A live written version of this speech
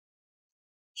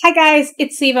Hi guys,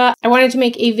 it's Siva. I wanted to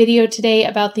make a video today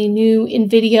about the new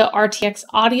NVIDIA RTX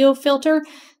audio filter.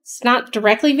 It's not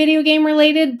directly video game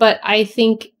related, but I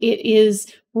think it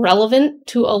is relevant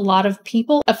to a lot of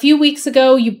people. A few weeks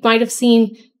ago, you might have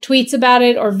seen tweets about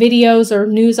it or videos or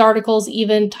news articles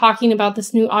even talking about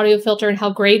this new audio filter and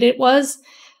how great it was.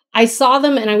 I saw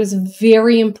them and I was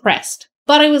very impressed,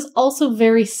 but I was also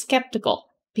very skeptical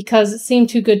because it seemed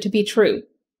too good to be true.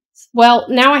 Well,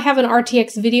 now I have an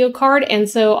RTX video card, and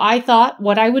so I thought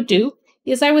what I would do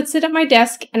is I would sit at my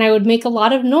desk and I would make a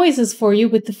lot of noises for you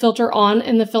with the filter on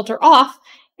and the filter off,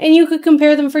 and you could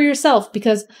compare them for yourself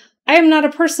because I am not a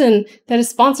person that is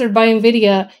sponsored by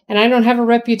NVIDIA, and I don't have a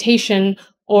reputation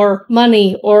or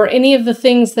money or any of the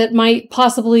things that might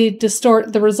possibly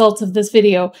distort the results of this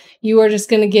video. You are just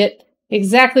going to get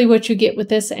exactly what you get with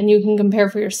this, and you can compare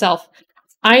for yourself.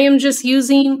 I am just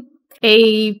using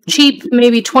a cheap,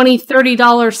 maybe $20, $30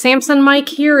 Samsung mic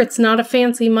here. It's not a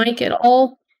fancy mic at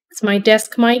all. It's my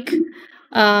desk mic.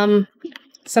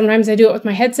 Sometimes I do it with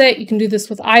my headset. You can do this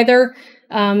with either.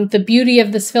 The beauty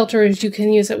of this filter is you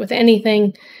can use it with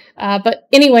anything. But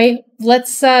anyway,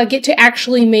 let's get to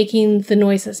actually making the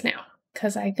noises now,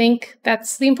 because I think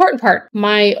that's the important part.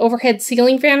 My overhead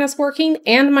ceiling fan is working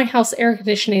and my house air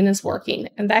conditioning is working,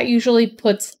 and that usually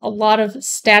puts a lot of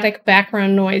static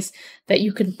background noise that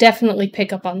you can definitely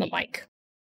pick up on the mic.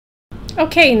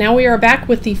 Okay, now we are back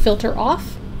with the filter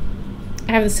off.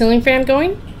 I have the ceiling fan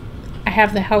going. I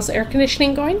have the house air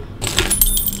conditioning going.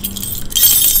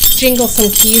 Jingle some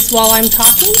keys while I'm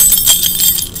talking.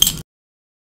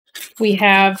 We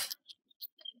have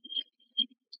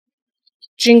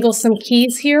jingle some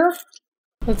keys here.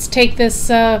 Let's take this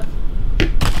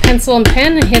pencil and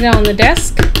pen and hit it on the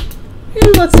desk.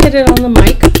 And let's hit it on the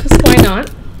mic, because why not?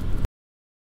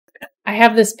 I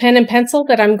have this pen and pencil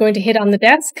that I'm going to hit on the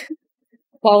desk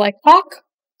while I talk.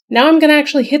 Now I'm going to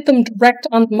actually hit them direct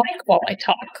on the mic while I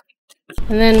talk.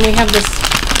 And then we have this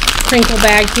crinkle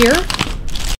bag here.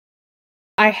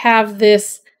 I have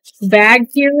this bag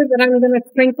here that I'm going to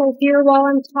crinkle here while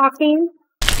I'm talking.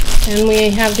 And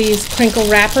we have these crinkle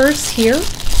wrappers here.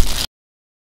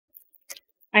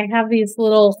 I have these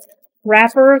little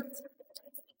wrappers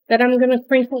that I'm going to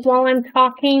crinkle while I'm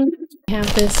talking. I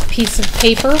have this piece of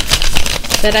paper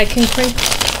that I can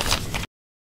crinkle.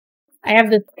 I have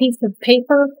this piece of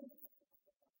paper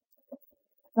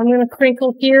I'm going to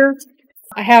crinkle here.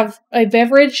 I have a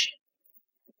beverage.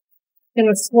 I'm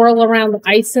going to swirl around the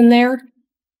ice in there.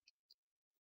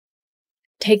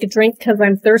 Take a drink because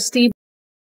I'm thirsty.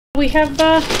 We have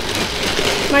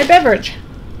my beverage.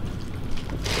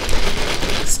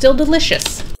 Still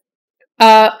delicious.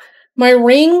 My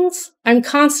rings, I'm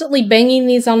constantly banging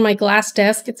these on my glass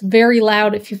desk. It's very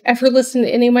loud. If you've ever listened to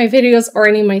any of my videos or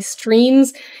any of my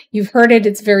streams, you've heard it.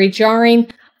 It's very jarring.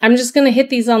 I'm just going to hit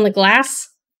these on the glass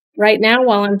right now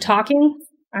while I'm talking.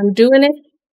 I'm doing it.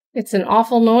 It's an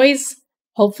awful noise.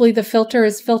 Hopefully the filter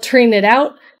is filtering it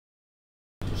out.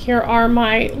 Here are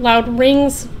my loud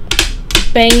rings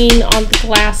banging on the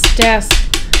glass desk.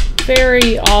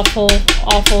 Very awful,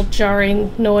 awful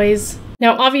jarring noise.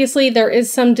 Now, obviously, there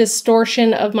is some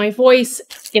distortion of my voice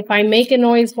if I make a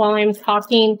noise while I'm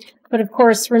talking. But of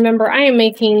course, remember, I am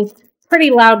making pretty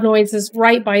loud noises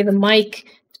right by the mic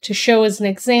to show as an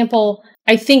example.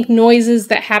 I think noises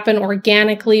that happen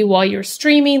organically while you're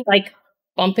streaming, like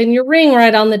bumping your ring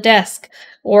right on the desk,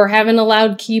 or having a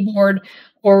loud keyboard,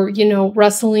 or, you know,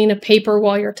 rustling a paper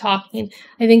while you're talking.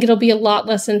 I think it'll be a lot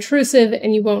less intrusive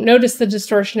and you won't notice the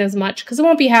distortion as much because it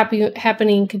won't be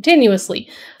happening continuously.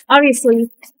 Obviously,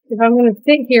 if I'm going to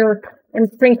sit here and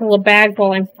sprinkle a bag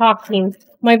while I'm talking,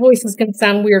 my voice is going to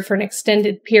sound weird for an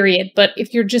extended period. But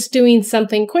if you're just doing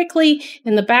something quickly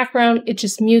in the background, it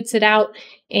just mutes it out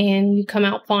and you come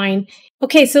out fine.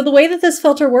 Okay, so the way that this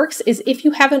filter works is if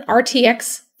you have an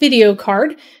RTX video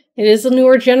card, it is a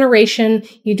newer generation.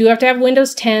 You do have to have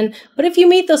Windows 10, but if you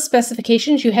meet those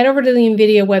specifications, you head over to the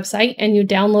NVIDIA website and you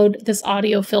download this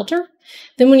audio filter.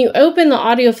 Then when you open the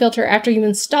audio filter after you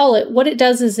install it, what it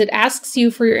does is it asks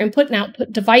you for your input and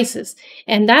output devices.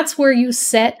 And that's where you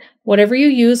set whatever you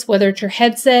use, whether it's your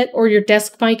headset or your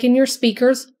desk mic and your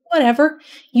speakers, whatever,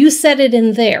 you set it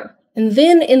in there. And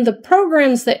then in the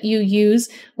programs that you use,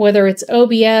 whether it's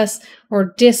OBS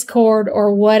or Discord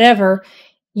or whatever,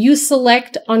 you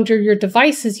select under your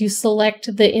devices, you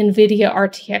select the NVIDIA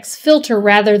RTX filter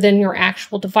rather than your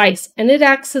actual device. And it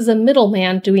acts as a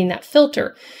middleman doing that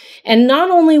filter. And not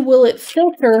only will it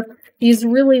filter these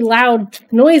really loud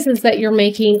noises that you're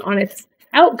making on its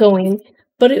outgoing,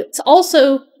 but it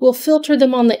also will filter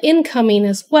them on the incoming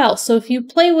as well. So if you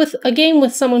play with a game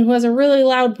with someone who has a really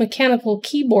loud mechanical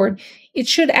keyboard, it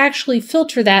should actually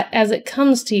filter that as it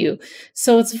comes to you.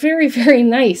 So it's very, very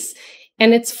nice.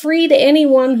 And it's free to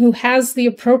anyone who has the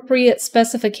appropriate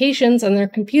specifications and their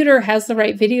computer has the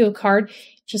right video card.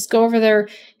 Just go over there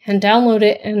and download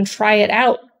it and try it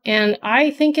out. And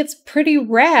I think it's pretty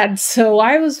rad, so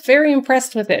I was very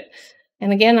impressed with it.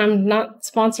 And again, I'm not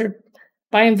sponsored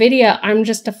by NVIDIA. I'm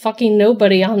just a fucking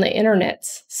nobody on the internet.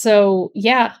 So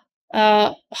yeah,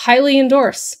 highly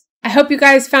endorse. I hope you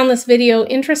guys found this video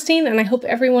interesting, and I hope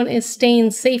everyone is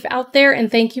staying safe out there, and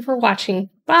thank you for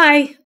watching. Bye!